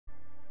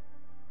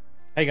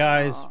Hey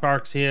guys, Oh,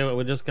 Forox here.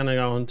 We're just gonna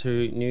go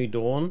into New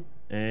Dawn,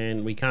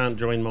 and we can't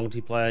join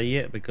multiplayer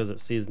yet because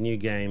it says new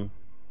game.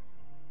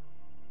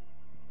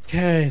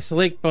 Okay,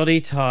 select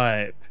body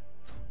type.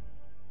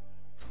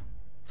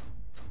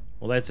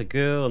 Well, that's a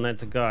girl and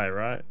that's a guy,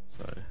 right?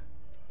 So,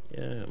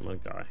 yeah, I'm a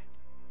guy.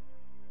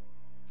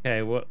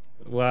 Okay, what?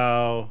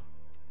 Well,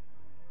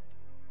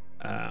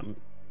 um,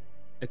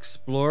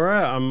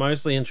 explorer. I'm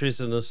mostly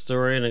interested in the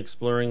story and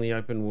exploring the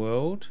open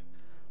world.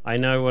 I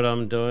know what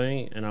I'm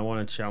doing, and I want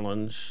a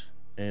challenge.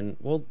 And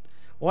well,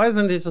 why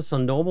isn't this just a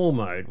normal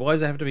mode? Why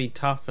does it have to be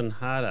tough and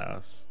hard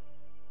ass?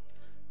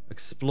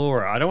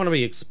 Explorer. I don't want to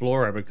be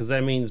explorer because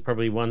that means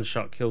probably one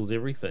shot kills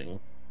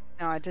everything.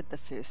 no, I did the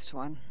first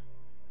one.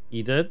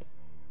 You did?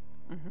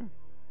 Mm-hmm.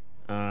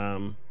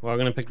 Well, I'm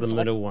gonna pick the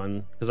middle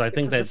one because I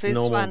think that's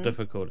normal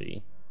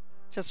difficulty.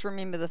 Just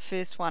remember the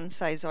first one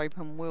says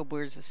open world,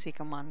 whereas the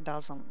second one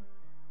doesn't.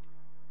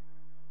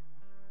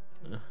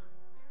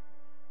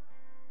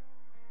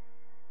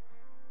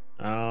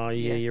 Oh,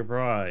 yeah, you're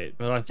right.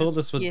 But I thought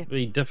this would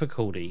be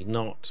difficulty,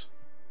 not...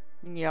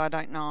 Yeah, I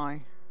don't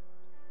know.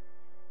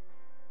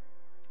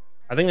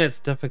 I think that's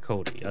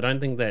difficulty. I don't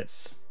think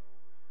that's...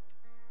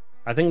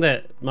 I think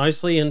that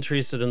mostly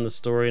interested in the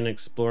story and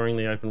exploring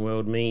the open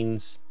world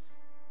means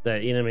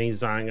that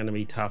enemies aren't going to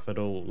be tough at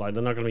all. Like,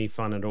 they're not going to be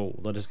fun at all.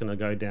 They're just going to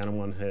go down in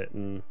one hit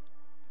and...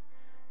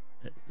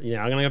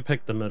 Yeah, I'm going to go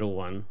pick the middle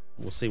one.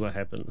 We'll see what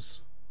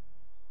happens.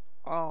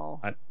 Oh.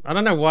 I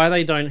don't know why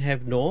they don't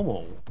have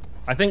normal.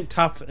 I think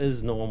tough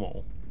is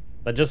normal.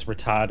 They're just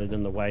retarded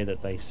in the way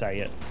that they say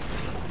it.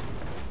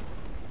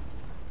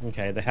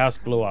 Okay, the house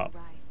blew up.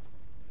 Right.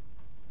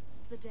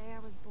 The day I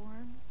was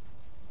born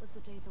was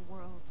the day the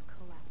world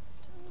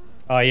collapsed.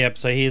 Oh, yep,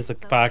 so here's the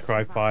Far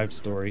Cry 5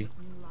 story.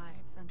 New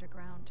lives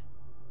underground.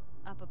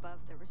 Up above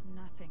there was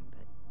nothing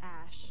but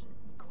ash,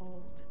 and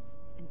cold,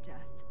 and death.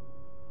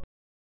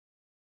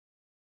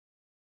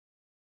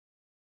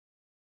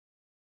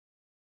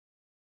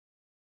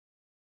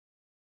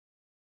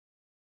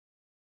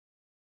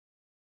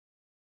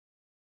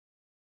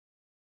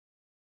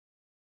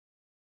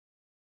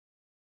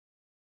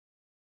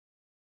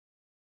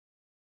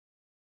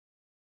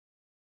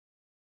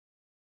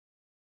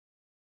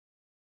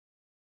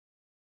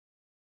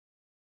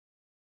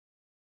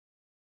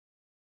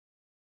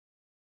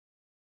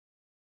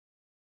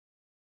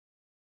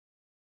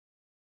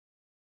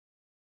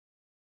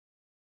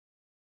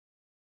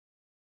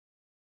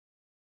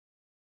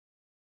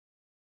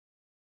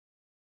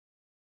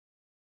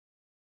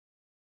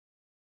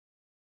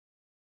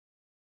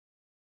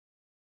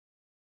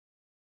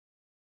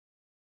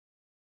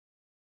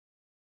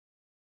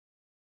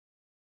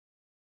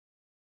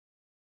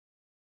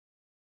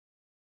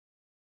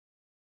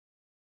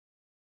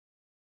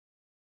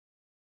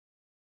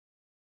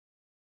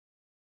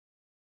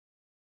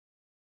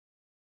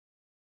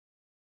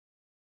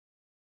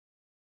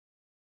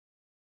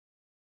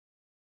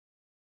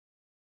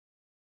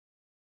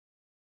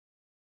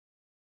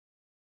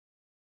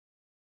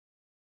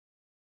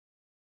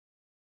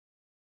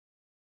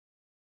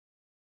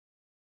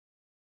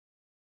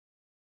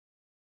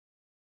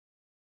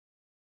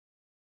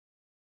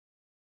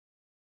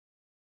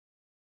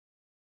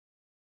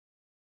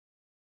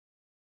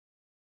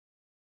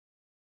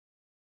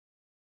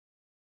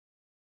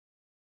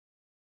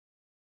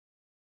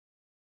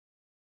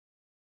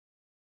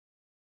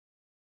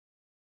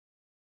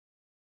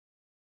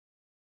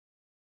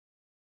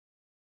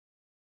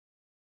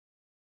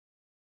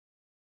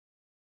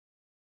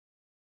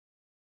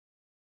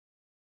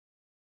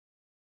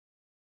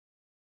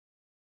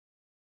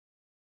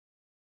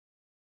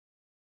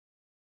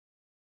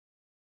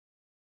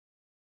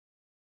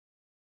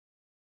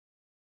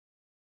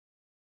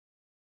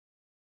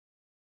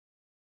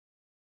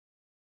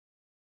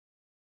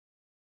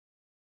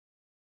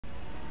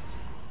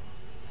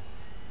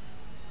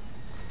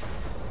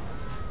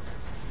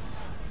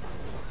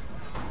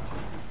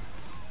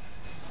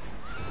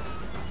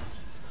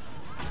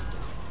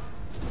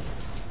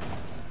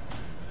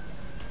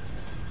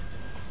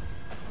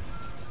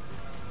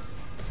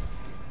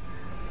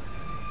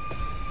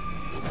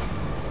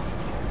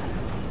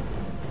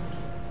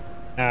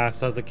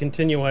 So it's a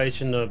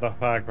continuation of a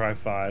Far Cry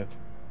 5,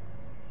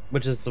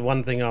 which is the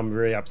one thing I'm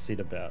very upset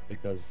about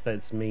because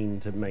that's mean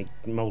to make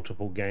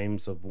multiple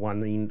games of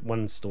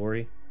one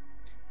story.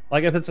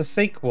 Like if it's a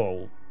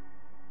sequel,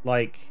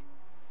 like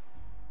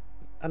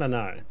I don't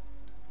know.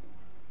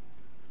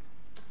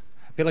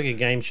 I feel like a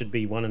game should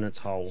be one in its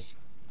whole.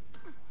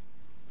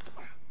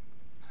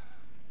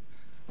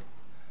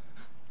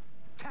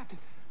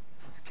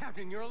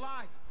 Captain, you're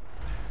alive!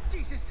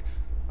 Jesus!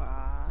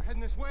 We're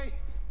heading this way.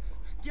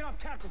 Get up,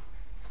 Captain!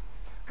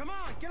 Come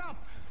on, get up!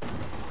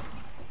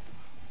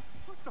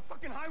 What's the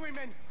fucking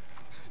highwaymen?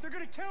 They're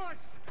gonna kill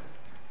us!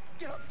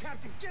 Get up,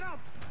 Captain, get up!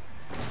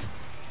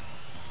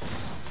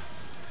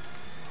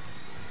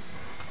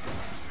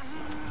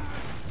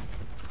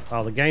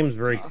 Oh, the game's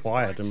very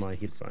quiet in my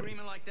headphones.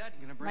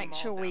 Make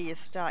sure where you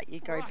start, you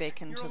go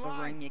back into the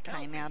room you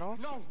came out of.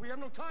 No, we have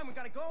no time. We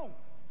gotta go.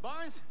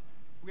 Barnes,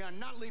 we are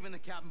not leaving the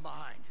cabin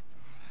behind.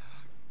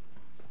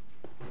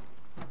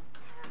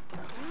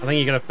 I think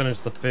you gotta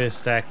finish the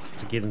first act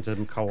to get into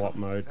co-op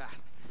mode.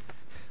 Fast.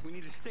 We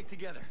need to stick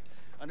together.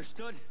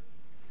 Understood?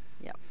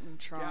 Yep, I'm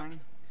trying.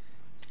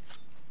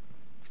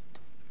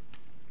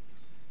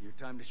 Your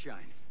time to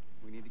shine.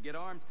 We need to get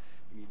armed.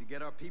 We need to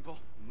get our people.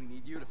 And we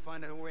need you to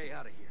find a way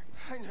out of here.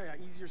 I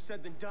know, easier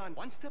said than done.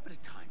 One step at a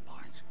time,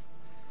 Barnes.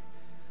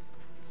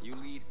 You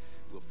lead,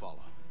 we'll follow.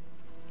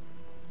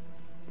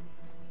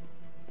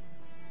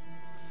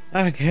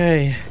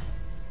 Okay.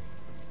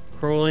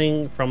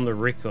 Crawling from the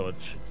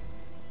wreckage.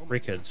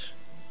 Wreckage.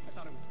 I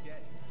thought it was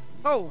dead.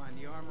 Oh. Find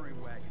the armory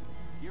wagon.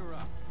 You're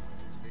up.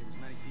 Save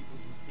as many people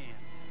as we can.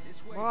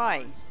 This way. Why?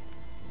 Barnes.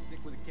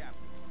 Stick with the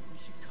captain. We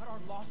should cut our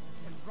losses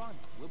and run.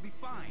 We'll be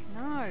fine.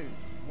 No.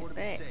 More to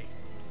be Back. safe.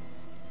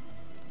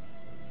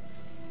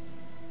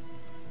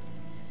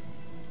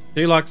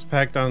 Deluxe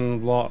packed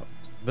unlocked.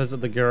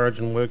 Visit the garage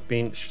and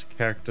workbench.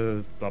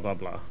 Character blah blah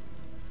blah.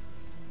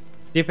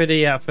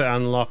 Deputy outfit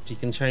unlocked. You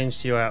can change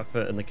to your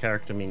outfit in the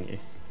character menu.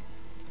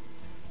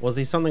 Was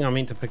there something I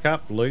meant to pick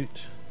up?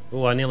 Loot?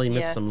 Oh, I nearly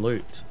missed Yeah. some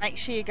loot. Make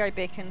sure you go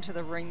back into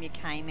the room you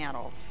came out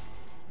of.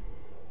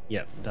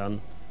 Yep,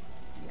 done.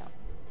 Yep.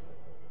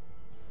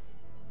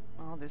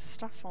 Oh, there's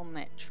stuff on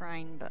that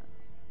train, but...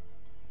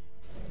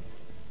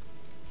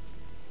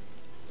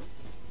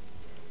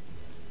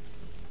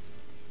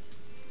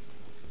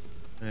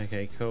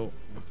 Okay, cool.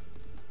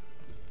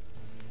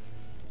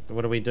 So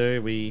what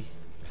do? We...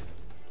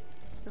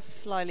 Just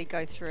slowly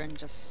go through and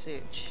just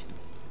search.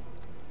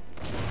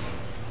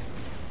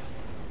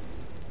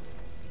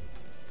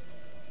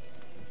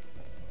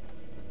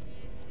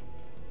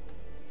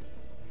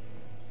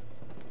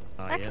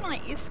 Oh, How yeah. can I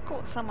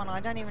escort someone?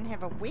 I don't even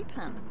have a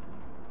weapon.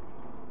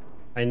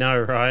 I know,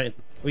 right?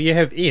 Well, you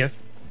have F.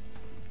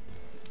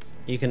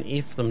 You can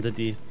F them to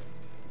death.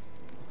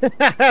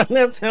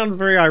 That sounds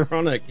very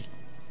ironic.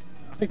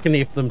 I can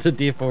F them to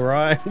death,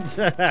 alright.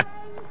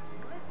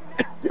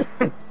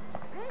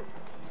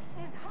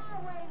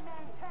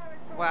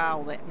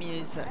 Wow, that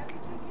music.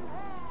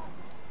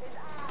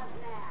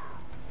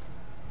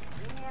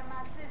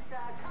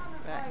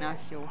 Don't know if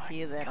you'll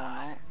hear that or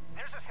not.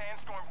 There's a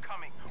sandstorm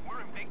coming.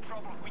 We're in big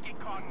trouble if we get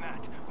caught in that.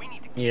 We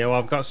need to Yeah, well,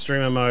 I've got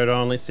streamer mode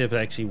on. Let's see if it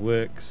actually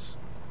works.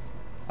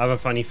 I have a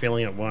funny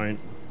feeling it won't.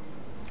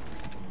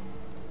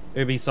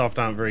 Ubisoft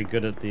aren't very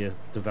good at their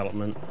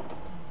development.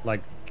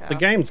 Like, the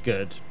game's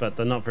good, but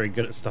they're not very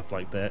good at stuff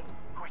like that.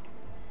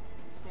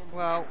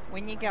 Well,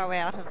 when you go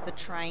out of the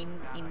train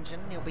engine,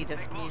 there'll be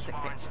this music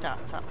that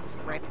starts up,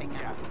 wrapping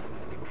up.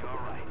 You'll be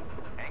alright.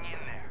 Hang in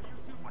there.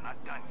 We're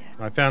not done yet.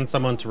 I found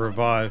someone to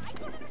revive.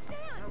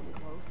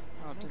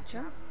 Oh, did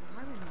you?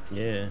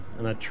 Yeah,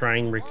 in a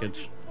train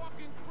wreckage.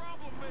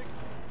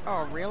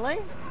 Oh, really?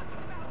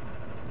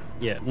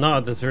 Yeah, not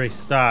at this very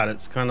start.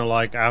 It's kind of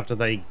like after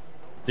they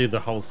do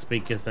the whole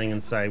speaker thing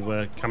and say,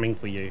 we're coming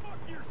for you.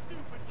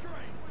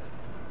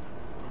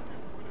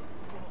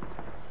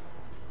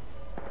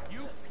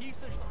 You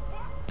piece of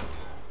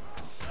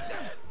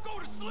go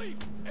to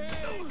sleep.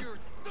 And you're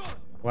done.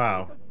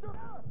 Wow.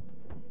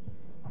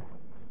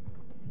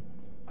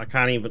 I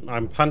can't even...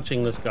 I'm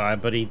punching this guy,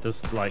 but he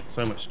just, like,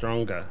 so much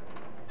stronger.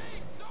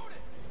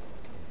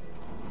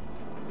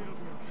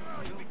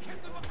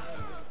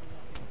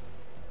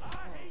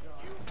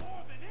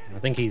 I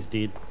think he's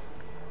dead.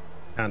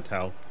 Can't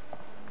tell.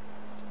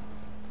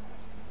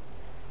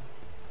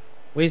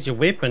 Where's your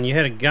weapon? You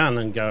had a gun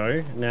and go.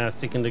 Now a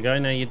second ago,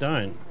 now you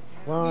don't.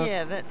 What?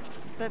 Yeah, that's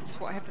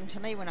what happened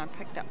to me when I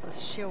picked up this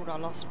shield. I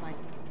lost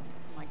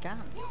my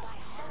gun.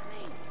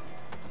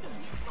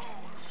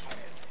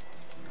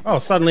 Oh,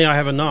 suddenly I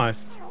have a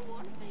knife.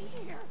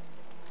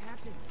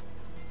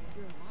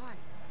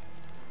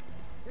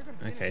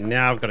 Okay,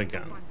 now I've got a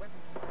gun.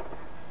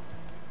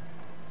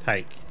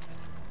 Take.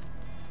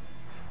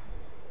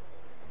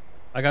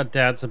 I got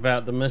doubts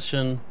about the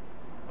mission.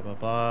 Blah, blah,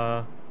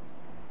 blah.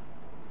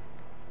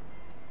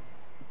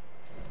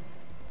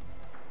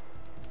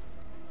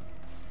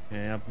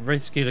 Okay, I've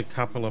rescued a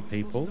couple of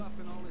people.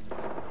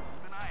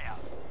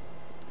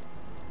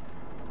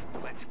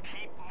 Let's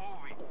keep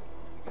moving.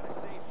 We gotta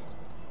save these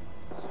people.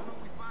 The sooner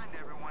we find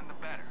everyone, the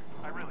better.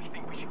 I really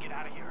think we should get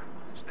out of here.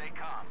 Stay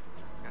calm.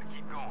 Gotta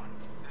keep going.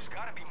 There's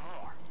gotta be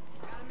more.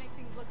 Gotta make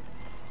things look.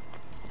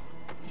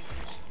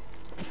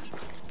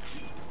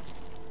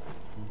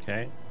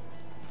 Okay.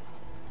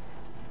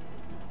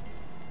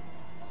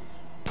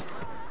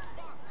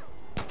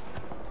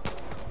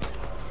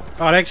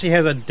 Oh, it actually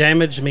has a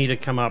damage meter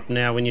come up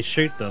now when you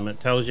shoot them. It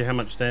tells you how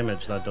much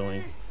damage they're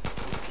doing.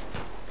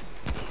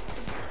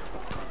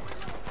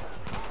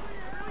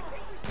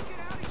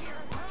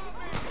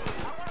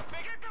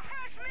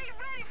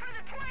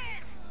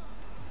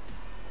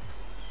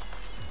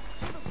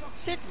 It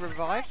said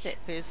revive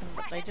that person,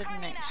 but they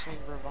didn't actually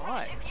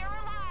revive. If you're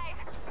alive,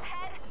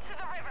 head to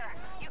the river.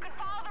 You can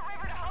follow the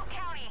river to Hope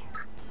County.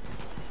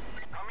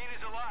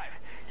 Carmina's alive.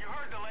 You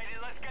heard the lady.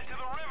 Let's get to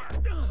the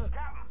river.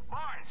 Captain,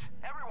 Barnes,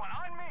 everyone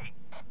on me.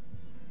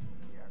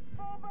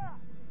 Fall back.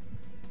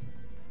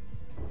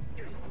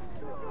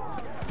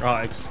 Oh,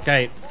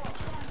 escape.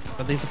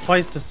 But there's a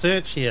place to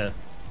search here.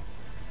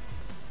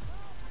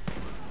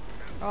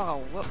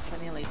 Oh, whoops, I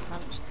nearly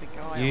punched the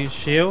guy. Use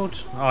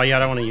shield? Oh yeah, I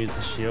don't want to use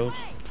the shield.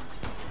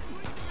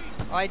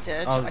 I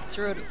did. Oh. I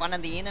threw it at one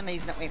of the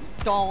enemies and it went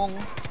dong.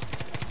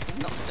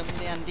 Knocked him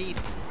down dead.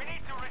 We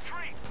need to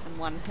retreat. In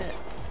one hit.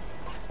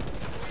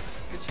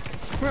 But you can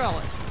throw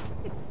it.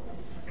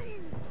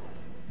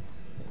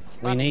 It's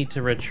We funny. need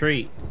to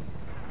retreat.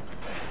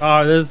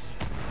 Oh, there's...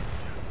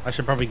 I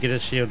should probably get a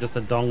shield just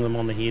to dong them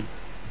on the head.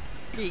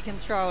 Yeah, you can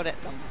throw it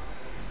at them.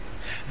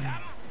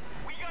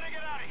 We gotta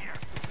get out of here.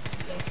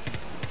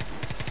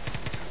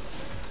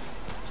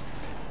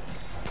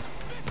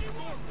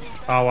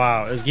 Oh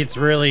wow, it gets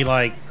really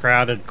like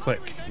crowded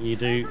quick. You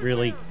do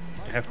really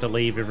have to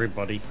leave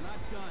everybody.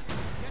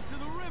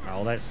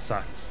 Oh, that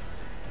sucks.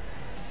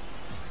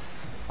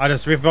 I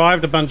just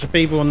revived a bunch of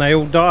people and they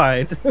all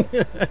died.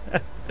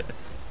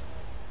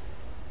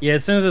 Yeah,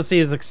 as soon as it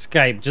says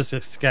escape, just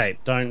escape.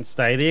 Don't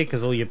stay there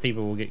because all your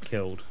people will get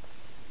killed.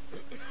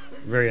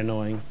 Very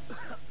annoying.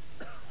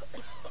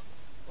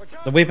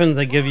 The weapons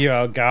they give you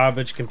are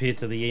garbage compared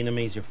to the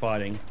enemies you're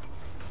fighting.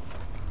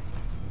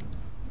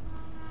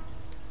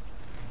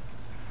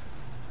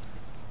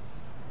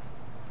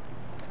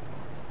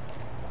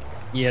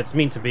 Yeah, it's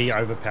meant to be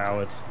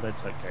overpowered.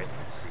 That's okay.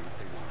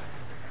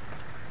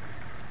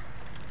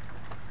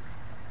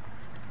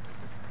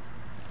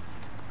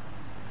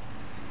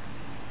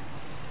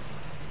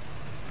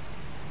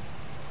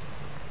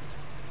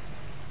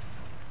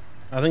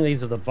 I think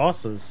these are the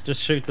bosses.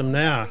 Just shoot them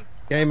now.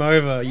 Game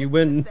over. You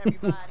win.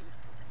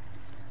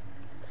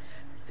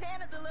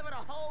 Santa delivered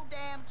a whole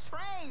damn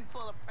train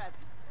full of presents.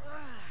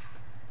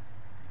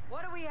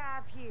 What do we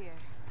have here?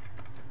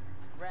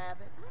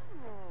 Rabbits.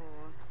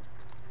 Oh.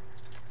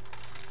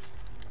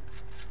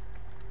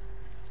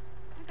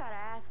 I gotta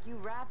ask you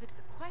rabbits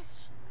a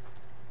question.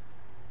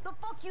 The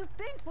fuck you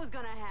think was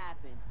gonna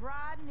happen?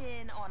 Riding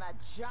in on a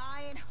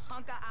giant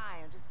hunk of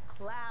iron, just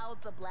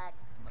clouds of black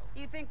smoke.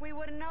 You think we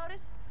wouldn't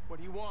notice? What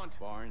do you want?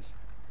 Barnes.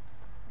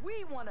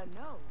 We want to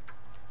know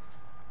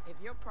if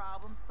you're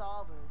problem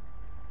solvers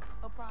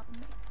or problem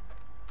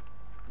makers.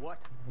 What?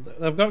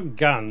 They've got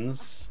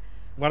guns.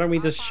 Why don't we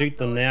just shoot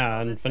them now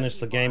and finish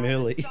the game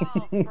early?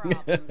 Solve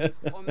problems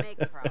or make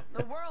problems.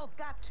 The world's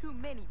got too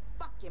many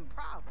fucking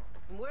problems.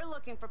 And we're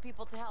looking for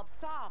people to help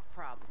solve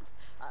problems.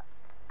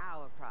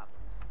 Our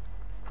problems.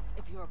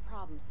 If you're a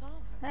problem solver.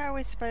 How are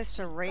we supposed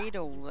to read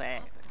all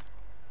that?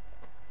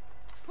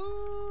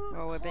 Food,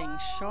 Well, we're being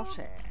shot clothes,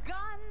 at.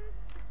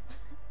 Guns.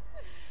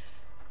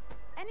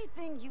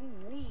 Anything you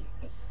need.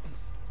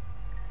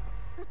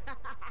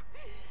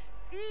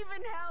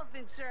 Even health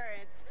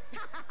insurance.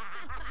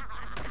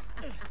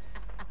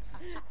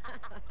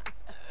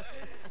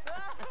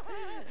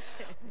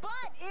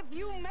 But if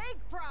you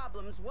make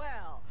problems,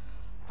 well,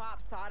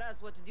 Pops taught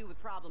us what to do with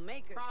problem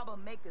makers.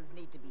 Problem makers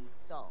need to be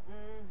solved.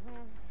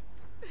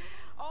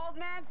 Old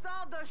man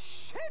solved a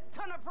shit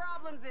ton of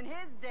problems in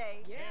his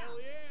day. Yeah.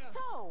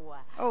 So,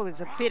 Oh, there's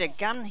a better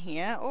gun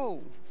here.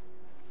 Oh,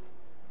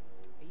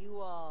 are you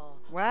all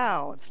wow,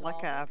 problem it's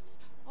like a... solvers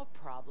or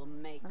problem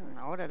I makers? don't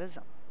know what it is.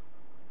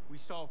 We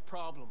solve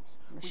problems.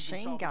 We've been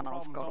Machine solving gun I've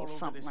problems got all or over this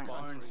something.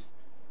 country.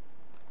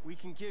 We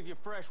can give you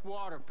fresh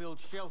water, build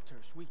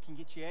shelters. We can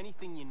get you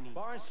anything you need.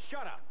 Barnes,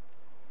 shut up.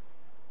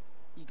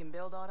 You can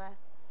build all that?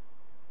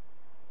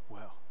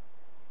 Well,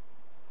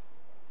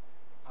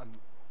 I'm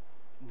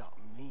not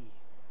me,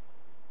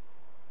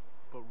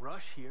 but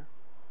Rush here.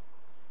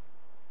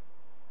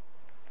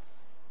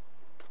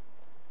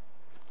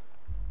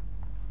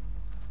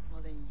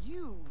 Well, then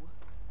you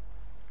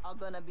are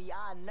gonna be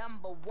our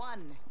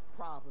 #1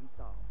 problem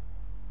solver.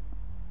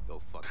 Go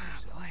fuck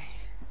yourself.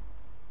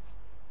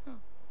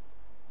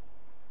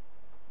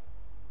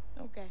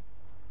 Okay.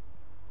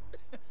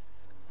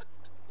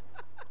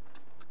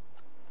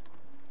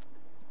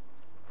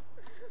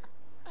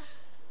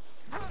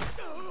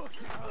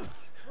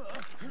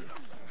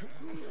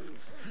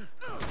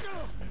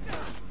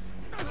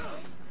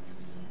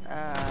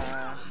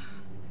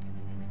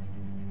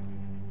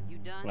 You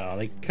done? Well,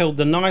 they killed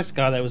the nice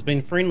guy that was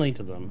being friendly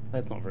to them.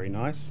 That's not very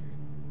nice.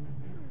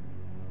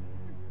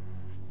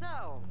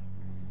 So,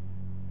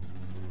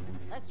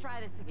 let's try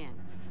this again.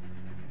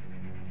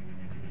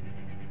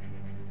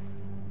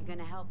 You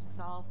gonna help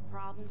solve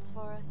problems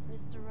for us,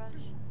 Mr.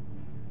 Rush?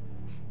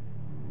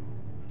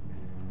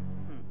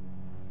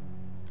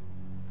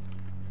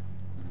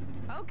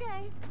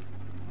 Okay.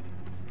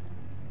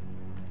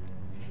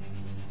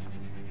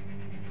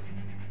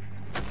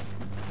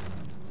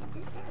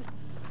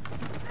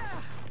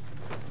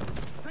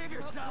 Save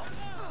yourself.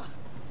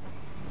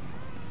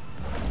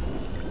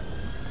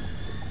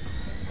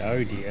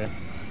 Oh dear.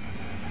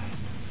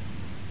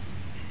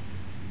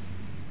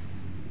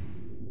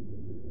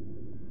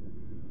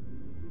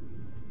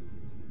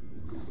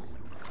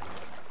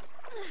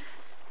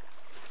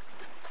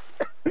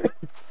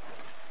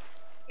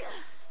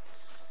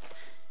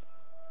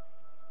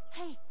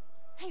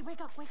 Hey,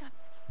 wake up, wake up.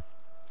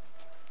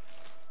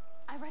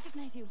 I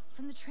recognize you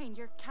from the train.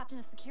 You're captain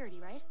of security,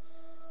 right?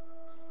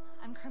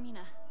 I'm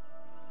Carmina.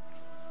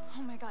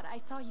 Oh my god, I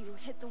saw you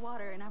hit the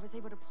water and I was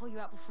able to pull you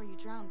out before you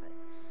drowned, but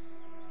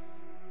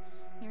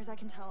Near as I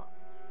can tell,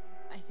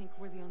 I think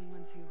we're the only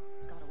ones who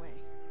got away.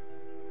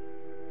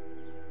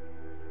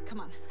 Come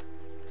on.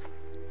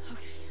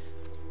 Okay.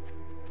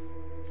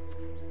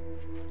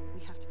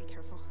 We have to be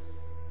careful.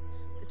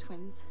 The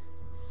twins,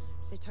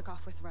 they took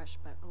off with Rush,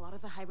 but a lot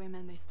of the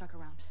highwaymen, they stuck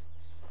around.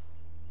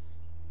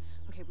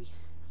 Okay,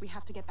 we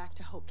have to get back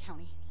to Hope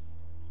County.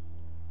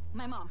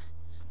 My mom,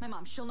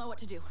 she'll know what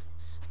to do.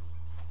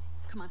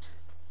 Come on.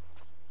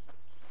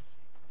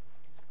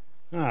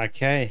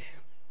 Okay.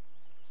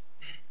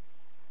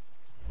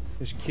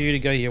 Push Q to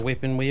go your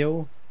weapon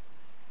wheel.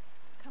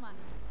 Come on.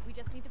 We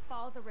just need to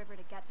follow the river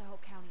to get to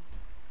Hope County.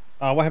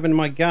 Oh, what happened to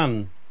my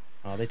gun?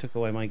 Oh, they took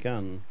away my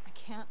gun. I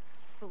can't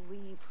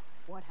believe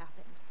what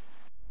happened.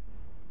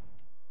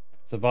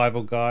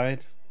 Survival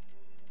guide.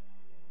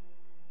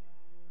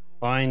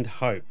 Find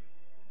Hope.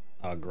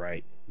 Oh,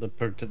 great. The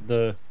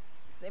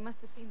They must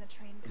have seen the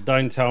train come.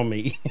 Don't tell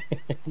me.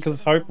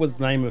 Because Hope was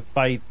the name of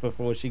Faith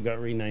before she got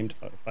renamed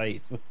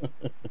Faith.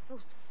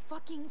 Those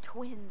fucking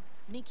twins,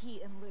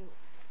 Nikki and Lou.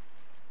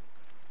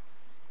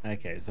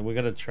 Okay, so we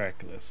got to track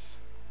this.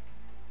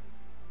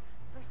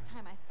 First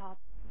time I saw.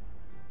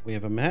 We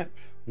have a map?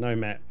 No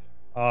map.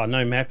 Oh,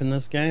 no map in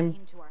this game?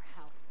 Came to our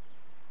house.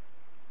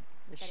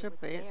 There Said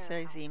should be. It their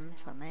says house M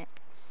for now. map.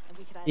 And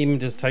we could Even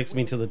either just leave takes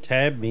me or to the we could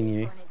tab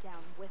menu. burn it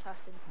down with us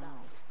inside.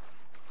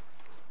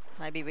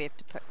 Maybe we have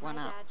to pick one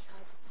My up. dad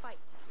tried to fight,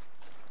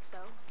 so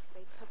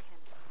they took him.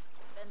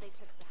 Then they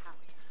took the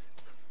house.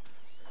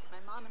 My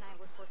mom and I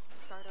were forced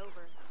to start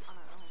over on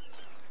our own.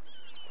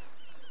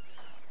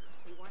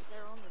 We weren't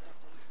their only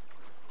victims,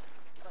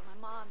 but my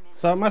mom managed.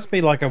 So it must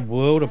be like a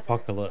world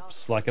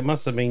apocalypse. Like it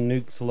must have been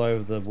nukes all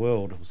over the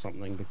world or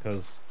something,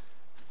 because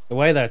the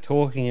way they're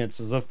talking,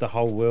 it's as if the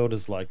whole world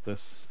is like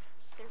this.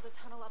 There's a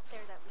tunnel up there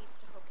that leads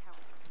to Hope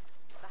County.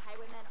 The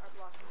highwaymen are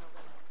blocking the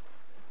river.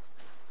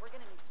 We're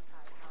gonna need some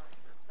firepower.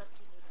 Let's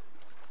keep moving.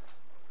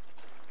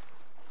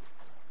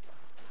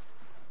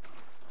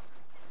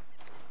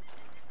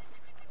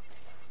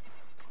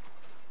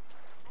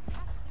 I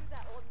passed through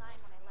that old mine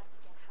when I left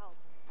to get help.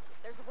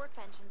 There's a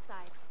workbench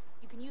inside.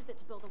 You can use it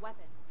to build a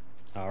weapon.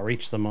 I'll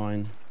reach the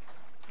mine.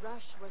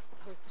 Rush was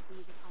supposed to be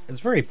the final. It's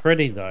very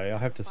pretty though, I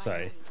have to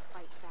say.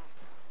 Fight back.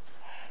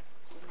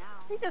 But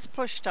now, He just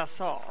pushed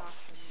us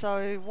off.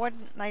 So why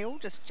didn't they all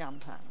just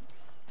jump in?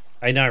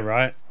 I know,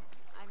 right?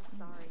 I'm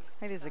sorry.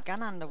 Hey, there's a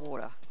gun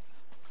underwater.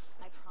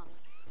 I promise.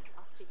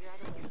 I'll figure out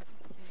a way to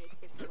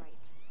make this right.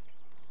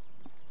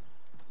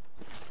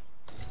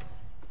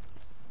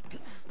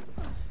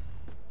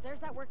 There's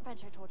that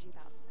workbench I told you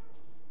about.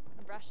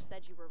 Rush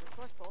said you were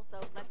resourceful, so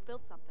let's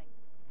build something.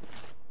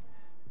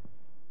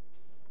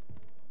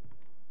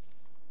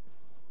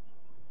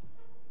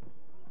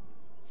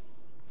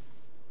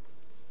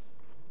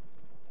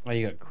 Oh,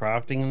 you got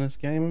crafting in this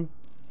game?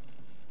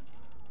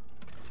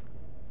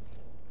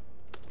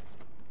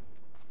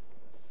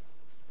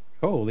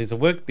 Cool, there's a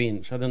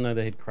workbench. I didn't know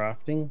they had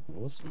crafting.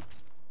 Awesome.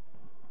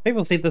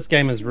 People said this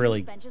game is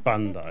really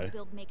fun though. To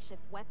build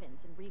makeshift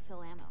weapons and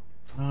refill ammo.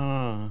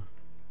 Ah.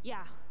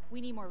 Yeah,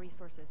 we need more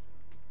resources.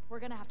 We're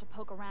gonna have to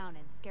poke around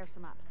and scare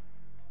some up.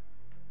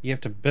 You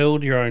have to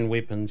build your own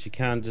weapons. You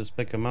can't just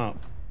pick them up.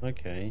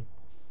 Okay.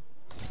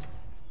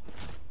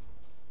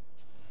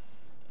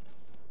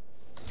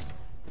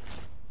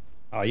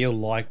 Oh, you'll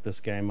like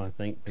this game, I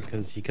think,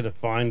 because you could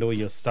find all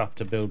your stuff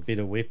to build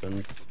better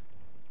weapons.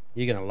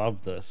 You're gonna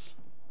love this.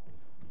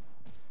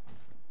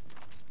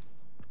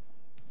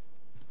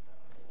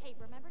 Hey,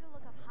 remember to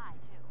look up high,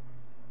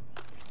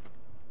 too.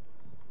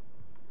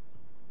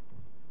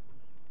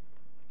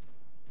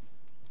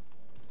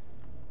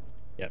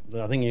 Yep,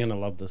 I think you're gonna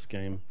love this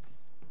game.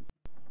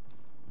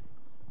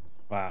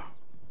 Wow.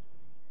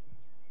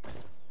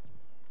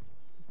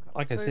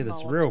 Like I said,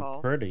 it's real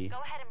pretty.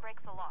 Go ahead and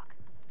break the lock.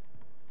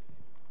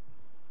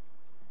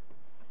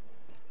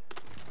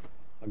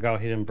 I'll go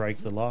ahead and break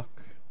the lock.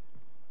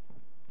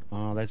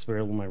 Oh, that's where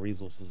all my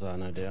resources are,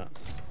 no doubt.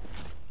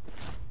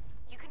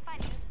 You can find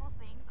useful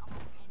things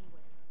almost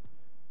anywhere.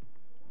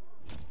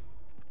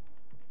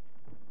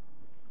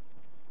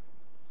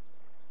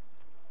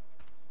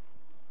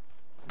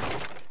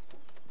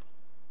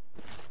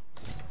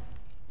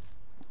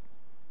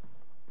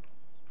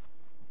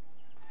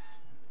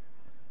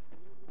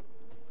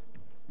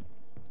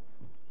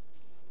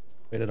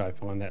 Where did I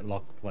find that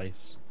locked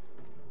place?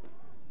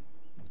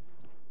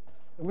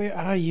 Where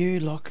are you,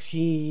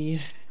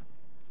 Lockie?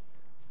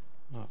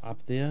 Oh,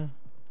 up there?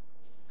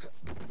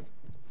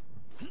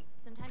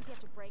 Sometimes you have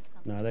to break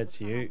something. No, that's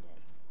to you. find it.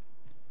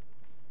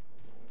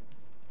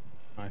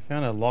 I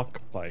found a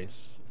lock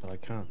place, but I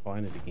can't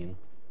find it again.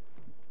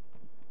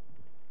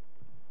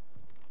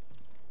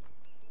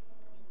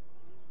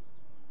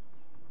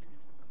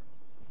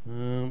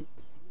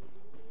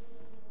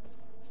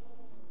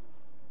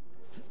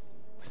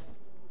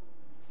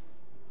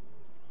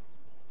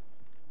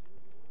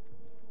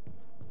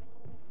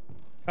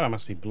 God, I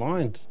must be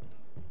blind.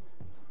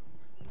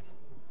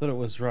 Thought it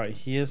was right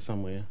here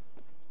somewhere.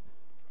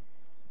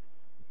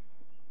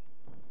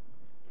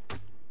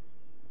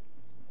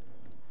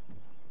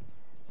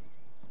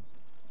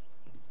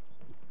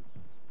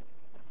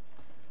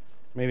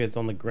 Maybe it's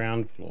on the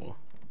ground floor.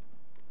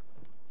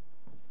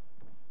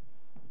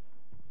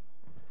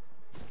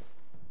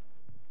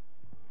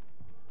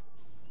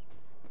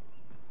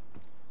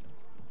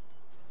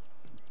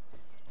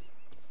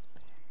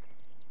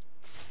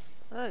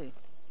 Oh.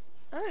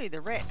 Oh, the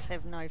rats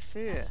have no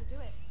fur.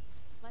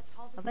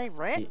 Are they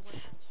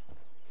rats?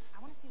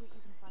 I want to see what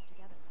you can slap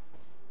together.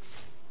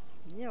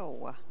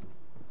 Yo.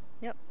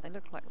 Yep, they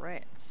look like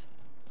rats.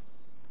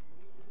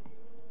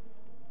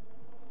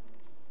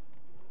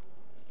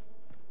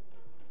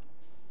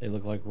 They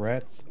look like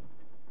rats.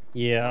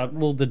 Yeah,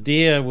 well, the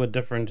deer were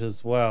different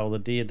as well. The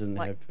deer didn't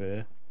have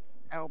fur.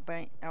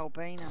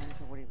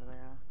 Albinos or whatever they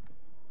are.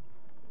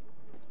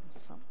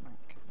 Something.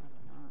 I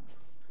don't know.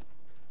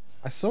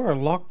 I saw a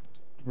locked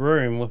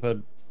room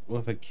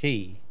with a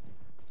key.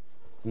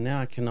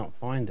 Now I cannot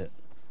find it.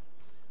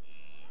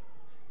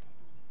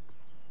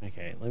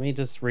 Okay, let me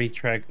just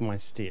retrack my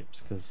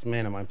steps, because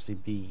man, I might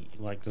be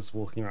like just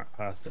walking right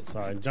past it.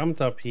 So I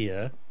jumped up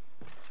here.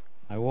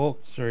 I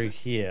walked through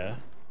here.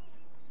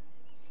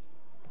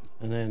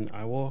 And then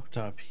I walked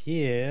up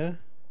here.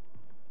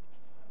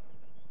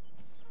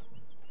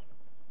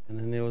 And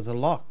then there was a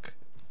lock.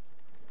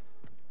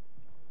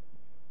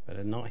 But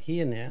I'm not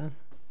here now.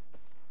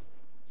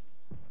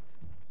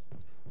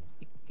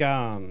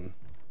 Gone.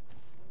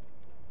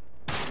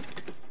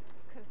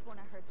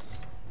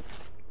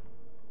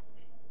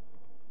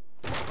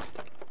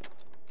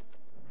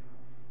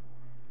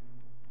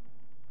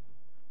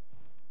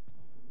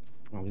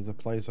 Oh, there's a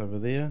place over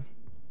there.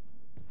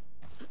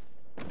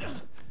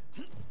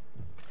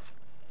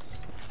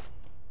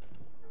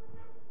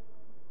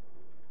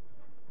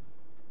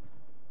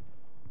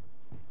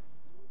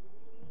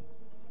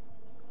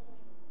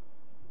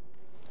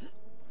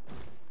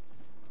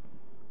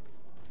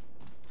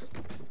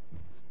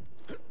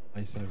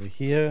 Place over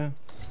here.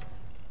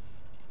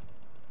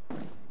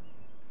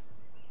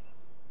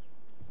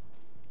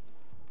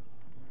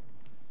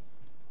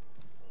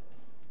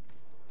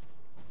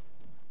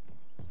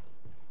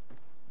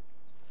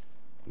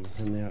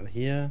 Nothing out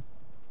here.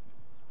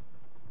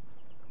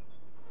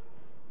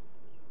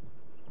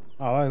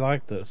 Oh, I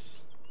like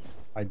this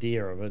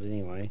idea of it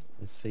anyway.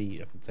 Let's see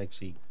if it's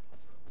actually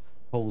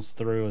pulls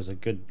through as a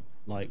good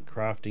like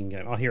crafting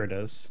game. Oh, here it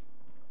is.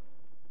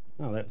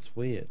 Oh, that's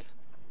weird.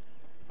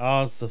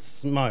 Oh, it's the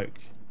smoke.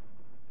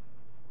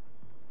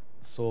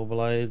 Saw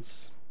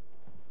blades.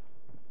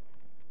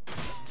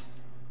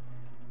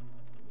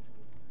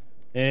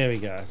 There we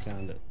go, I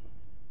found it.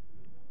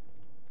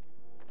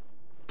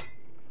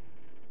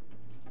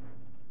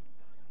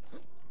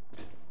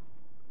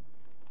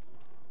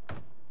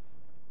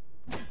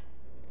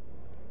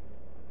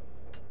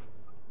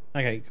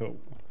 Okay, cool.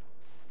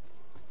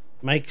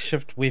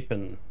 Makeshift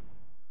weapon.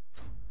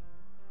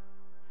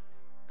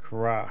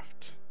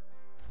 Craft.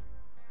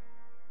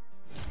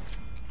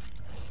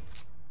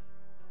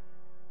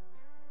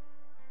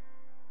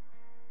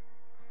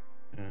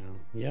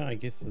 Yeah, I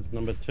guess it's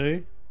number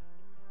 2.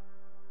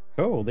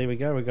 Cool, there we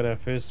go, we got our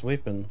first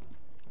weapon.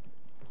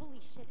 Holy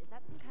shit, is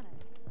that some kind of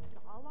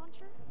saw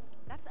launcher?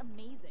 That's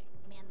amazing.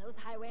 Man, those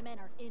highwaymen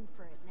are in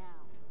for it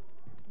now.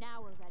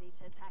 Now we're ready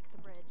to attack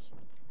the bridge.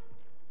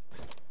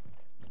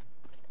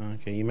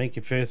 Okay, you make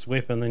your first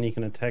weapon, then you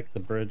can attack the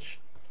bridge.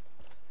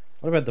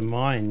 What about the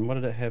mine? What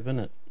did it have in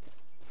it?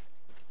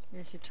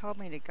 Yes, you told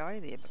me to go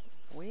there, but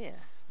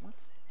where? What?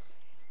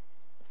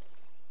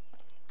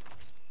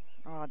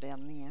 Oh,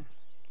 down there.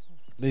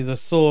 There's a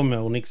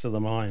sawmill next to the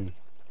mine.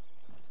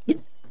 I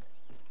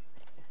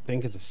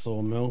think it's a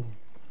sawmill.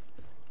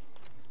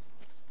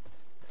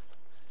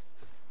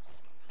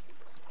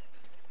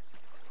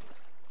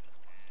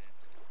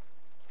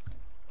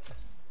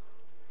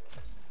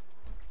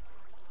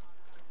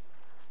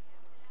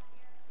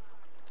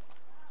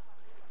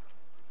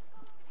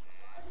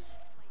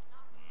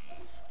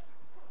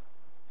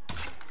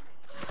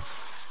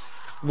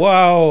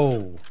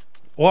 Wow!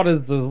 What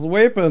is this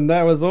weapon?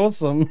 That was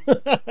awesome!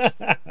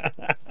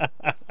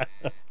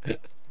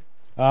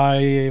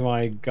 Oh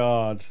my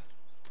god.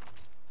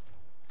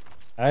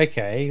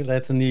 Okay,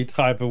 that's a new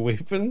type of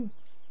weapon.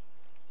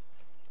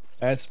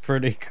 That's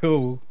pretty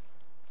cool.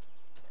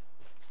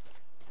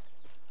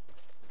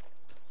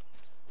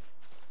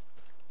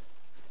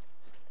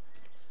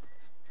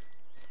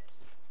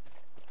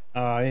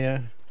 Oh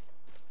yeah.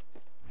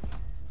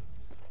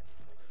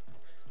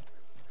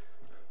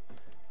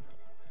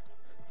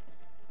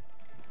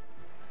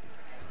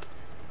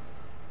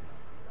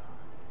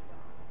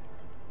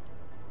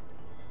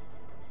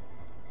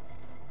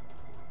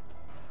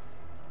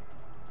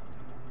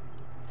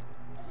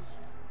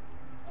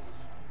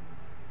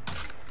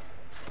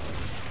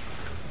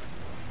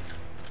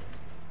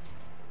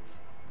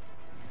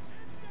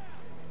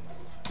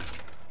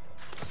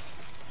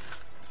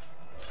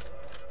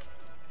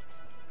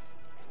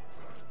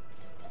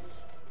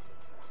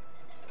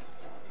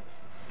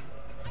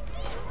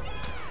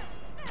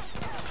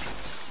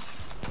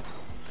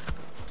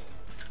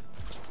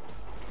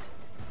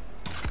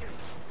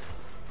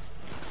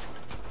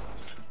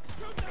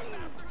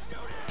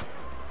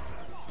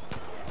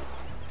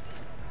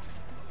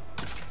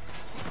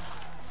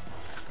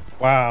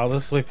 Wow,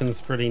 this weapon's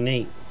pretty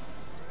neat.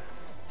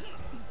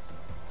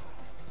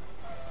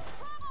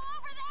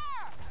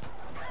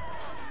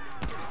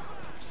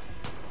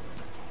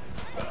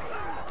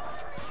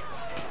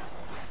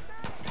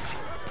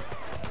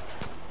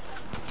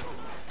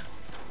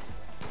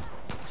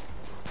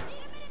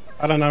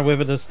 I don't know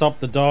whether to stop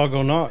the dog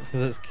or not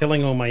because it's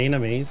killing all my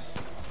enemies.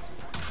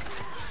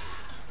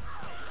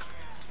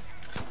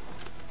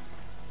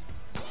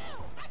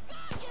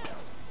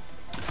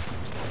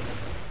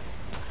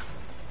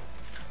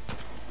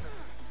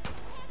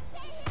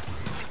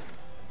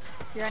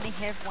 You only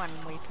have one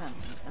weapon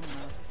in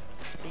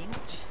the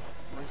bench,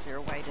 or is there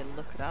a way to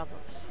look at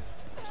others?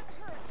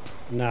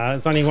 No,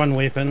 it's only one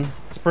weapon.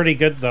 It's pretty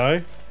good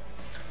though.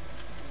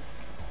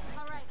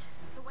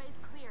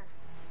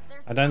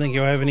 I don't think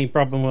you'll have any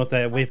problem with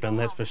that weapon,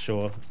 that's for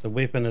sure. The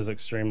weapon is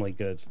extremely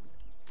good.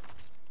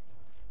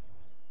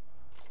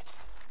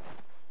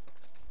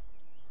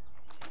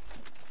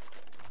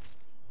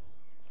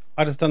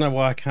 I just don't know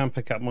why I can't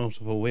pick up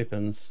multiple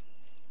weapons.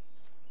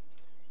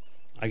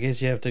 I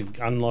guess you have to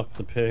unlock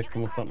the perk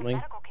or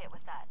something.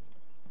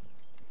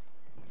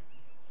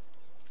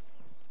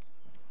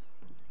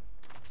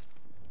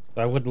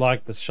 I would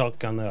like the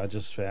shotgun that I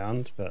just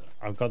found, but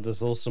I've got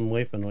this awesome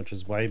weapon which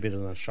is way better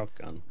than a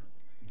shotgun.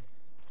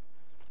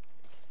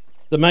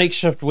 The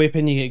makeshift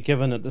weapon you get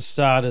given at the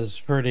start is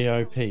pretty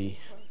OP.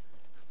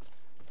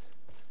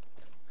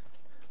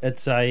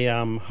 It's a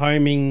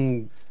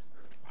homing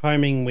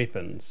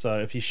weapon. So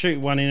if you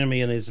shoot one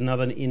enemy and there's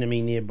another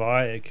enemy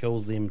nearby, it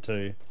kills them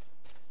too.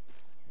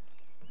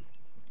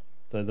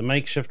 So the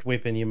makeshift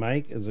weapon you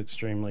make is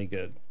extremely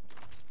good.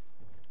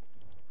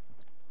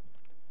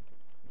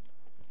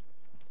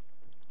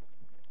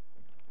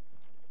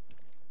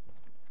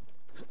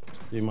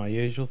 Do my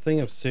usual thing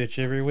of search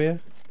everywhere.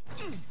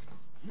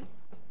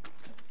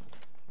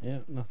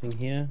 Yeah, nothing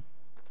here.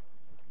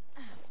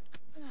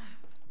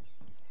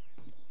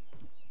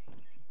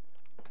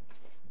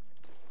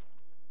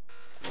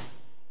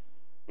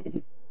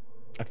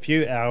 A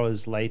few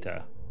hours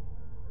later.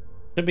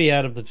 Should be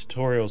out of the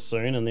tutorial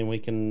soon, and then we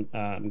can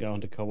go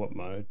into co-op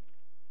mode.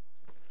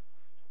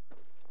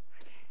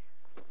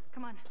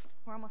 Come on,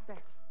 we're almost there.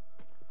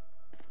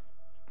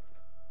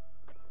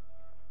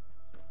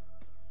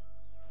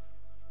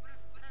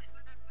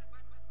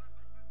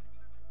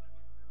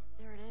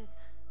 There it is.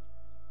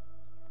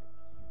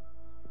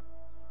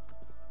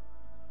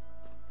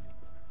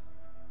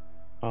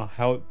 Oh,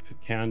 Hope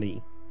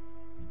County.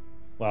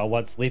 Well,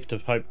 what's left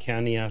of Hope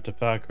County after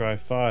Far Cry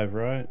 5,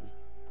 right?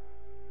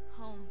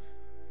 Home.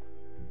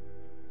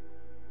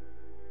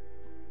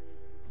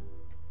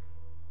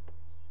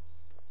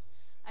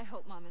 I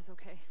hope Mom is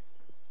okay.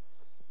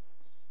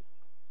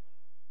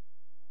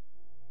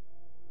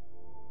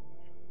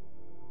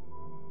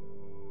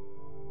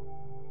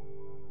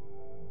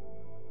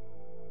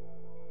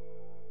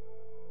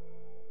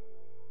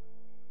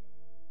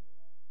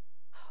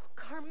 Oh,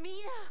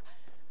 Carmina!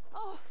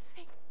 Oh,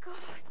 thank God.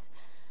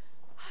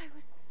 I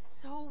was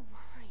so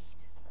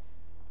worried.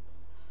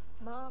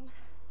 Mom.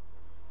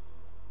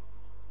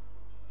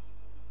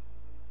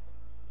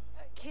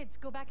 Kids,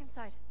 go back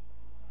inside.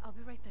 I'll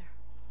be right there.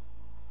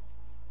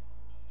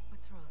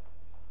 What's wrong?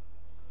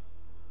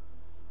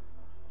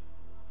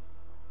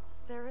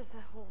 There is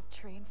a whole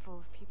train full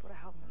of people to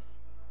help us.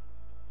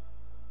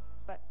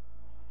 But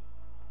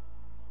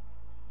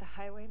the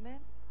highwaymen,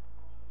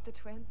 the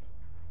twins,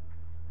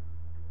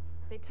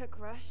 they took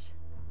Rush.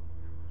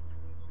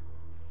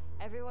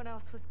 Everyone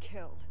else was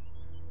killed.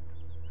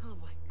 Oh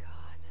my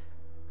God.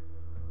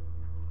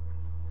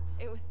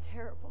 It was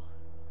terrible.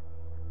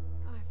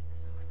 I'm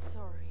so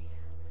sorry.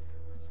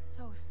 I'm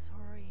so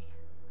sorry.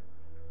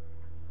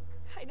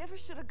 I never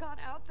should have gone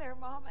out there,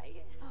 Mom.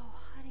 Oh,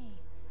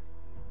 honey.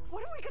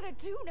 What are we gonna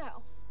do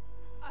now?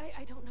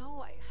 I don't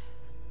know.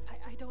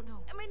 I don't know.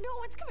 I mean, no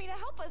one's coming to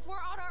help us. We're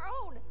on our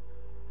own.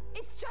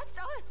 It's just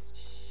us.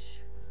 Shh.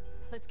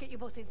 Let's get you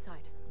both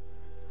inside.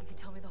 You can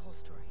tell me the whole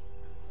story.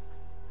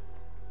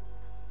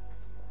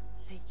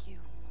 Thank you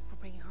for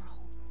bringing her home.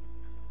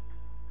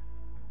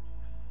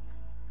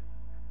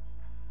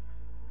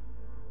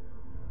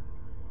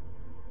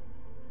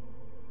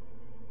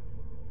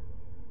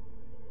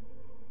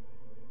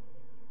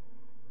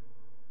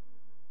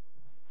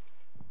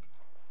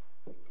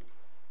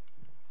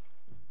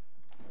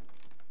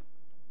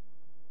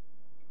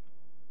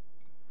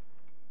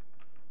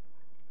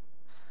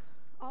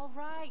 All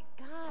right,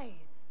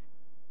 guys.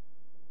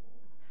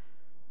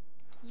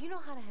 You know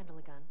how to handle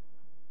a gun.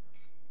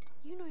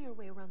 You know your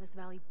way around this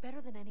valley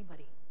better than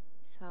anybody.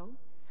 So?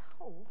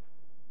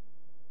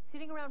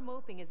 Sitting around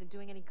moping isn't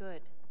doing any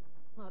good.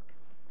 Look,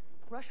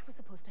 Rush was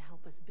supposed to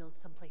help us build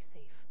someplace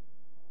safe.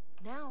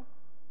 Now,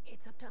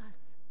 it's up to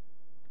us.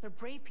 There are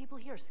brave people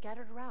here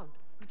scattered around.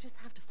 We just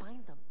have to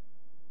find them.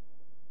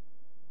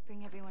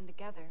 Bring everyone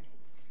together.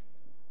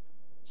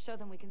 Show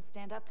them we can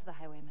stand up to the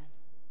highwaymen.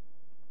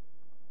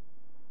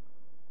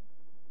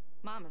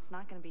 Mom, it's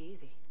not gonna be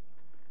easy.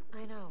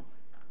 I know.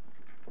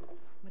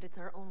 But it's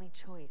our only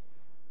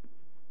choice.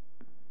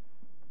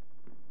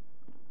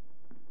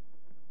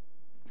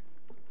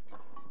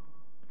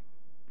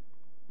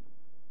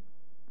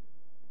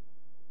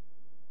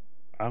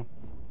 Uh-oh.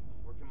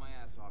 Working my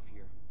ass off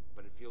here,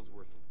 but it feels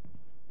worth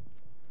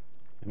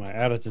it. Am I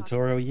out of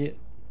tutorial yet?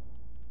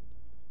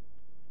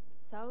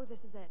 So,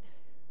 this is it.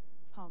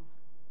 Home.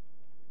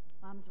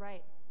 Mom's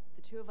right.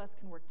 The two of us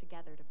can work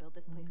together to build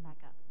this place back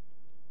up.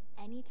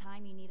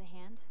 Anytime you need a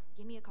hand,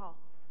 give me a call.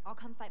 I'll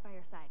come fight by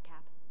your side,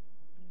 Cap.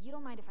 You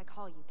don't mind if I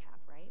call you Cap,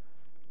 right?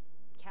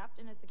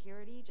 Captain of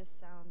Security just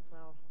sounds,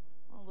 well,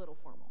 a little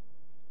formal.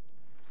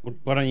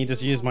 Why don't you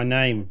just use my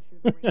name?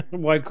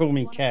 Why call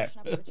me Cap?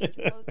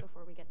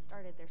 Before we get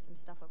started, there's some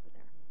stuff over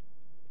there.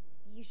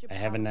 You should I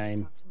have a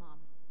name. talk to Mom.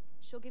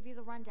 She'll give you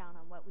the rundown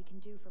on what we can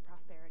do for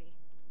prosperity.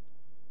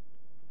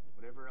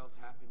 Whatever else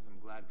happens, I'm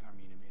glad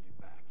Carmina made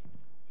it back.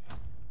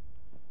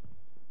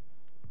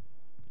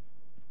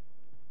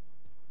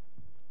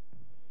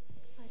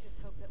 I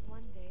just hope that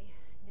one day,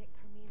 Nick,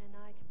 Carmina, and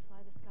I can fly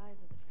the skies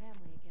as a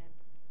family again.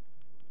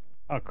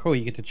 Oh, cool.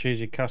 You get to choose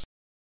your custom.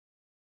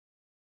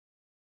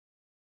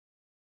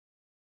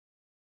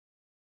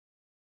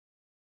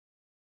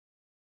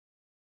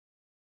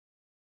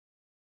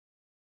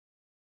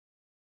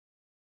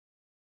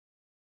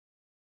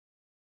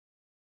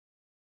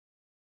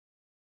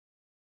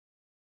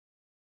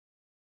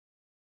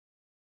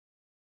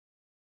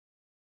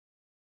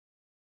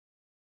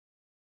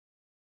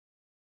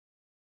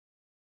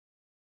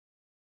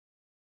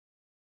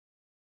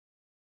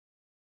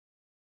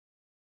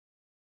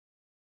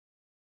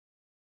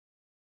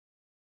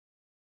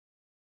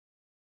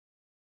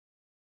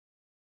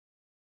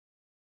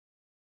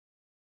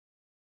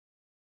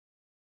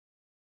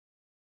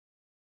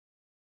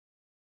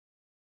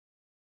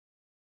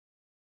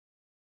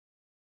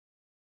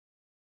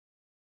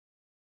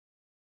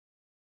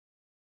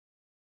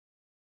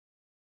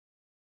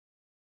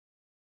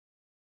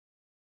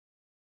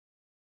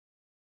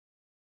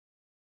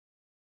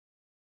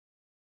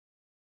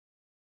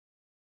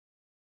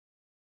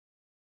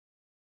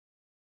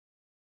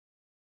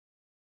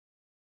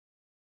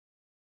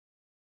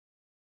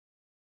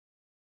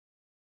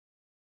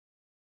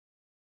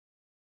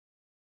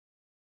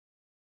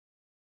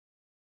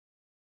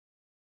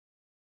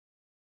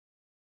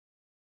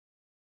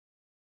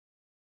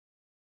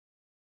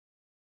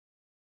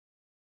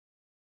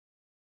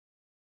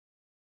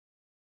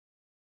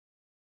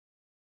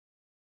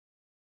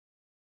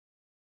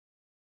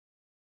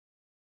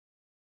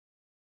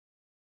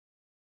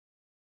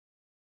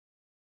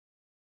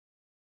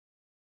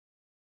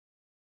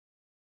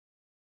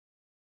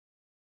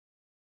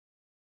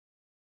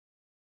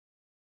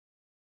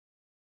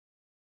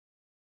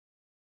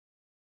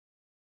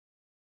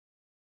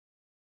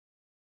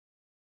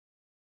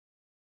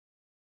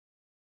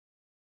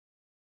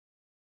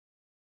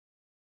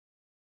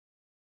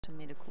 To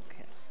medical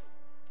kit.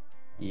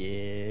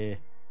 Yeah.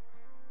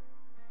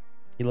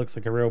 He looks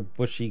like a real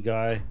bushy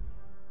guy.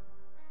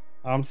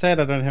 I'm sad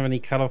I don't have any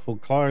colourful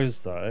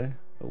clothes though.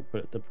 A little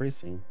bit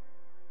depressing.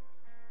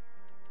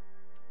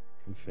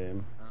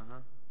 Confirm.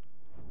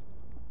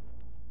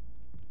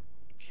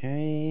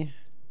 Okay.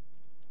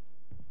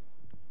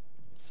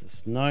 What's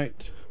this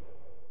note?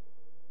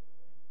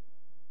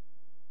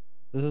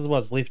 This is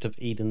what's left of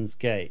Eden's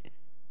Gate,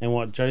 and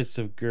what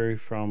Joseph grew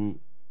from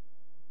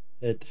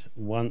it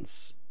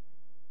once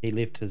he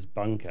left his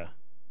bunker.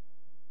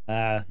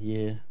 Ah,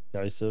 yeah,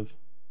 Joseph.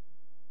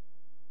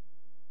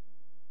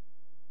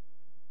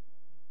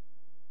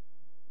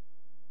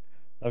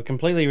 I've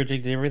completely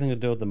rejected everything to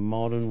do with the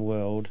modern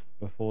world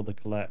before the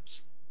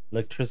collapse.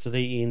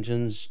 Electricity,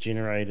 engines,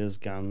 generators,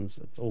 guns,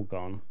 it's all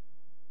gone.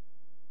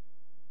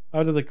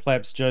 After the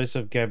collapse,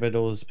 Joseph gathered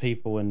all his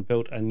people and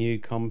built a new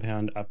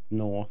compound up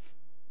north.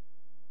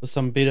 For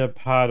some better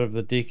part of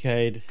the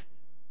decade,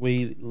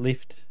 we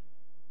left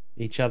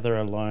each other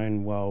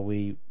alone while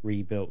we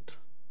rebuilt.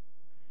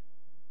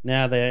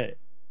 Now they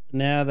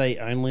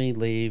only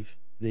leave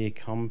their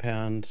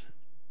compound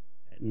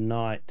at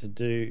night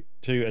to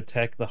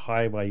attack the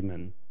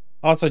highwaymen.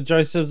 Oh, so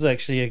Joseph's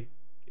actually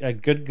a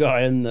good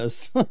guy in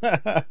this. Oh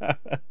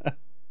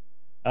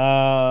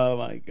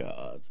my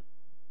god.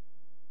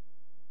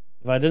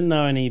 If I didn't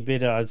know any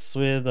better, I'd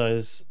swear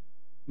those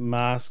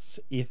masked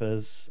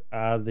effers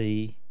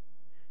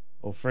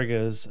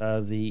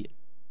friggers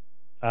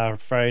are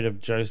afraid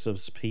of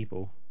Joseph's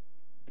people.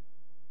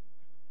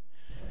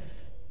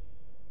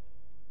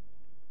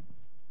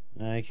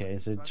 Okay,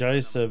 so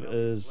Joseph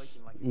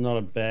is not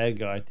a bad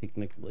guy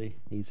technically.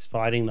 He's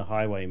fighting the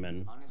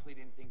highwaymen. Honestly,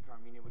 didn't think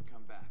Carmina would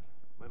come back,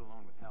 let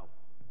alone with help.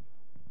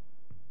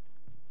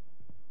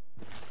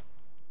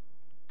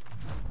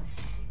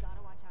 We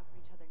gotta watch out for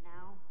each other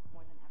now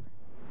more than ever.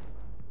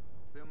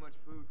 So much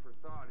food for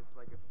thought, it's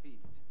like a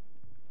feast.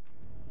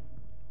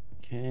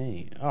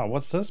 Okay. Oh,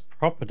 what's this?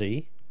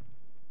 Property.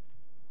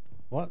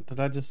 What? Did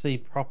I just see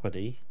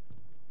property?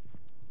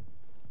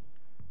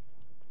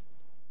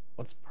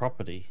 What's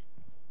property?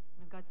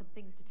 I've got some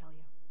things to tell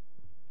you.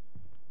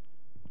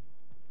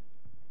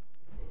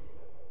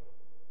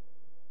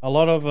 A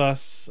lot of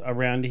us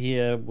around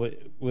here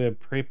we're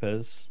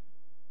preppers.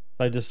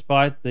 So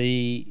despite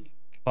the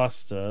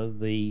cluster,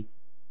 the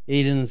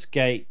Eden's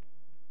Gate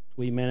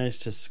we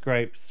managed to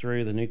scrape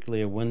through the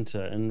nuclear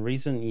winter. In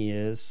recent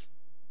years,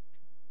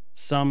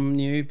 some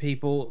new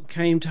people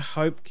came to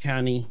Hope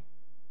County.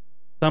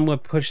 Some were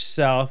pushed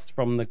south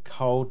from the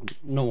cold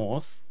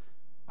north,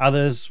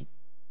 others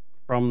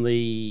from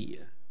the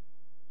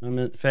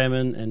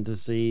famine and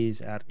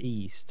disease out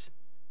east.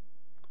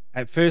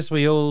 At first,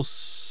 we all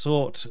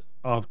sort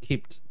of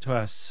kept to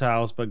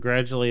ourselves, but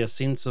gradually a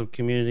sense of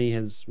community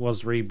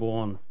was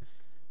reborn.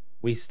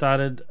 We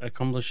started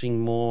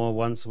accomplishing more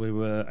once we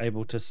were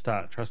able to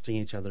start trusting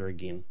each other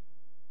again.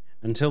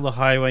 Until the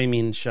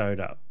highwaymen showed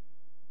up.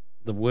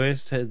 The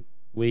worst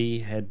we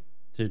had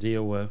to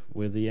deal with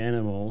were the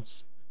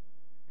animals.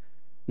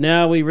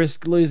 Now we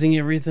risk losing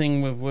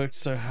everything we've worked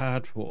so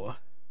hard for.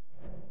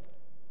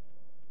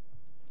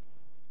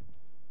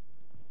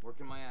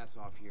 Working my ass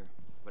off here.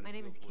 But My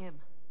name is Kim.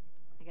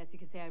 I guess you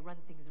could say I run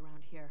things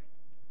around here.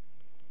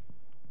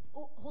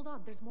 Oh, hold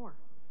on, there's more.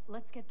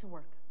 Let's get to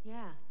work.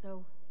 Yeah,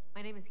 so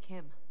my name is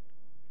Kim.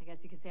 I guess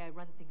you could say I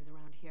run things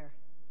around here.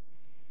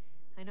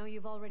 I know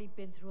you've already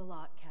been through a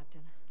lot,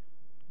 Captain.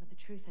 But the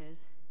truth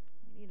is,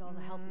 we need all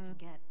the help we can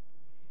get.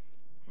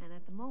 And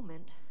at the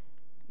moment,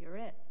 you're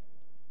it.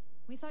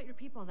 We thought your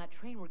people on that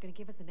train were going to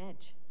give us an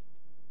edge.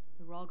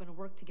 We were all going to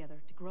work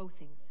together to grow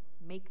things,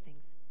 make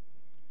things.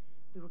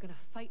 We were going to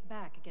fight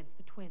back against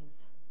the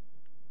twins.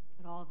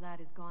 But all of that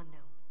is gone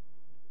now.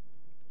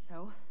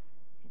 So,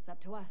 it's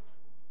up to us.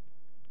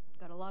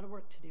 We've got a lot of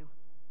work to do.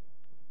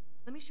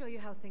 Let me show you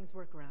how things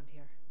work around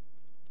here.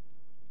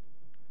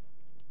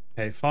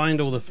 Okay,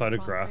 find all the This is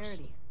photographs.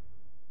 prosperity.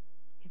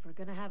 If we're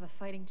gonna have a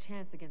fighting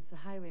chance against the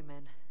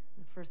highwaymen,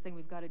 the first thing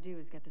we've got to do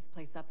is get this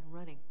place up and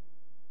running.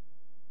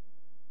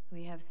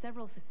 We have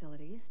several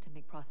facilities to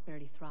make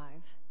Prosperity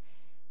thrive.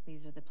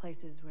 These are the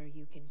places where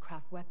you can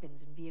craft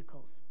weapons and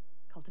vehicles,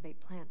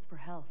 cultivate plants for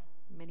health,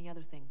 and many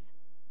other things.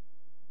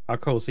 Oh,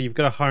 cool. So you've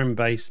got a home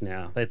base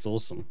now. That's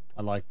awesome.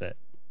 I like that.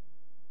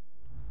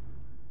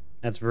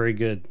 That's very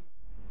good.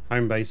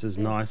 Home base is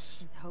nice.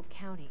 This is Hope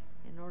County.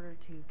 In order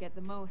to get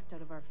the most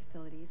out of our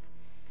facilities,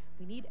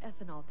 we need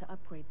ethanol to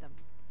upgrade them.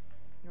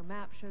 Your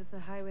map shows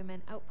the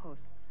highwaymen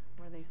outposts,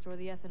 where they store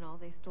the ethanol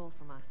they stole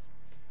from us.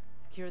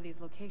 Secure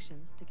these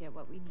locations to get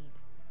what we need.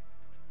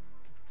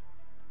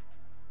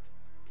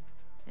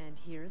 And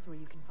here's where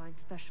you can find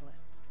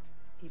specialists.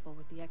 People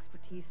with the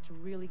expertise to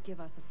really give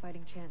us a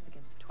fighting chance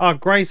against the Oh,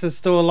 twins. Grace is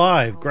still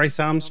alive. Oh, Grace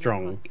they'll make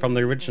Armstrong Prosperity from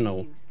the and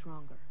original. you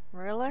stronger.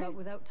 Really? But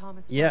without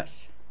Thomas Yeah.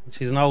 Rush,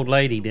 She's an old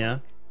lady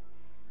now.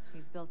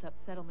 he's built up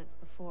settlements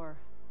before,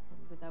 and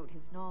without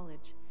his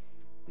knowledge,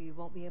 we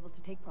won't be able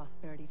to take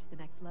Prosperity to the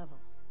next level.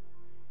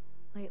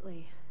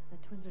 Lately, the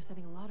twins are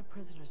sending a lot of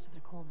prisoners to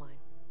their coal mine.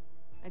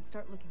 I'd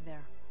start looking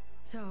there.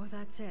 So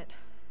that's it.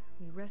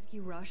 We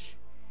rescue Rush,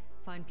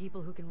 find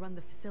people who can run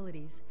the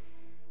facilities,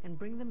 and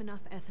bring them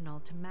enough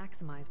ethanol to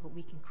maximize what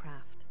we can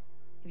craft.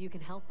 If you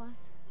can help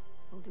us,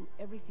 we'll do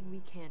everything we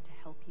can to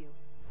help you.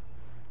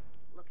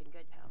 Looking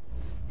good,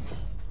 pal.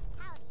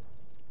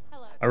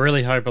 Hello. I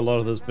really hope a lot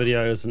of this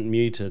video isn't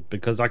muted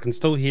because I can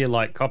still hear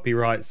like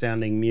copyright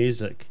sounding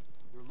music,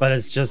 but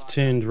it's just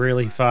turned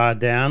really far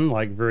down,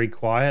 like very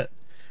quiet.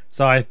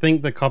 So I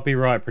think the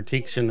copyright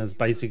protection is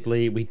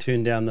basically we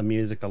turn down the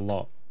music a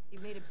lot.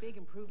 You've made a big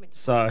improvement.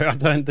 So I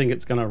don't think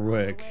it's gonna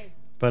work.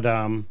 But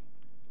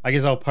I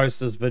guess I'll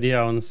post this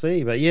video and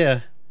see. But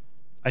yeah,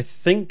 I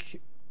think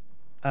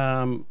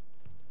I've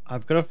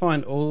got to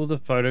find all the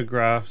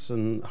photographs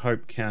in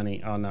Hope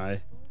County. Oh no,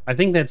 I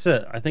think that's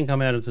it. I think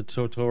I'm out of the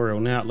tutorial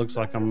now. It looks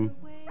like I'm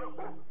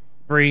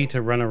free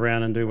to run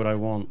around and do what I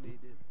want.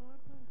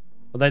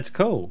 Well, that's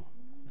cool.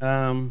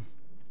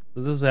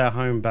 This is our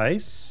home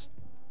base.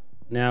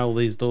 Now all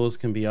these doors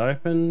can be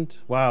opened.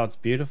 Wow, it's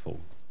beautiful.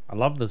 I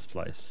love this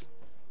place.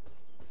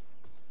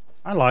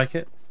 I like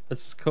it.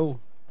 It's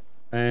cool.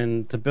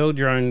 And to build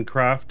your own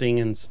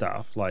crafting and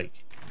stuff,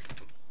 like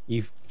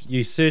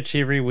you search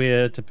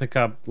everywhere to pick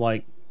up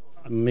like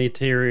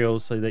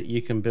materials so that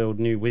you can build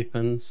new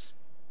weapons.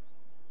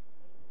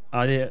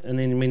 Oh yeah, and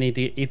then we need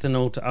to get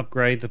ethanol to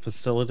upgrade the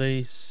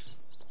facilities.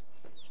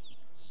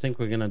 I think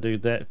we're gonna do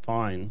that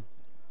fine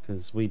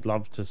because we'd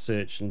love to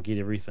search and get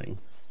everything.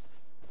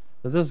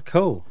 But this is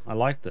cool. I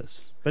like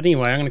this. But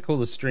anyway, I'm gonna call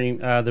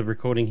the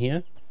recording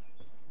here.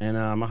 And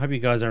I hope you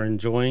guys are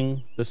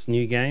enjoying this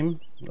new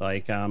game.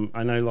 Like, I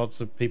know lots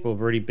of people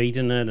have already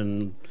beaten it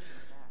and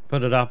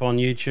put it up on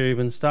YouTube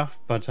and stuff.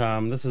 But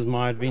this is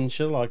my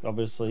adventure. Like,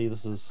 obviously,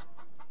 this is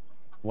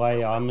the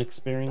way I'm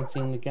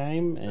experiencing the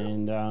game.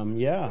 And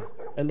yeah,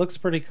 it looks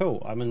pretty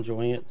cool. I'm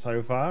enjoying it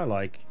so far.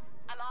 Like,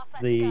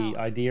 the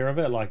idea of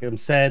it. Like, I'm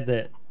sad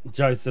that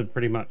Joseph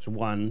pretty much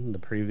won the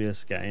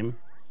previous game.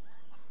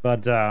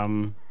 But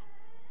now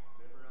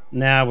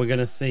we're going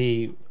to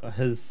see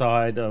his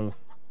side of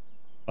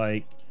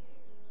like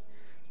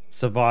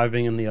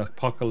surviving in the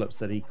apocalypse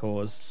that he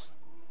caused.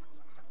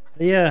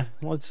 But yeah,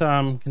 let's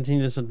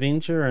continue this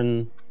adventure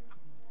and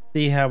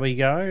see how we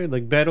go. The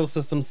battle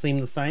systems seem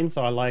the same,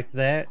 so I like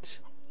that.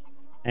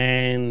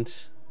 And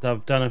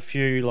they've done a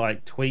few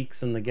like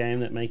tweaks in the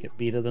game that make it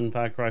better than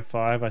Far Cry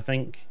 5, I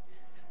think.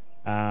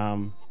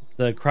 The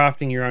The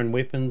crafting your own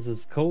weapons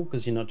is cool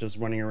because you're not just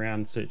running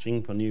around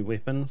searching for new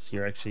weapons.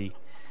 You actually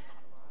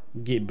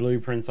get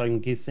blueprints, I'm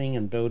guessing,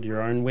 and build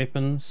your own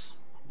weapons.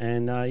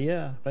 And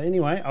yeah, but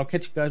anyway, I'll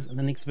catch you guys in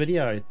the next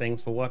video.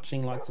 Thanks for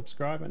watching, like,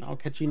 subscribe, and I'll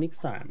catch you next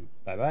time.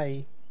 Bye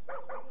bye.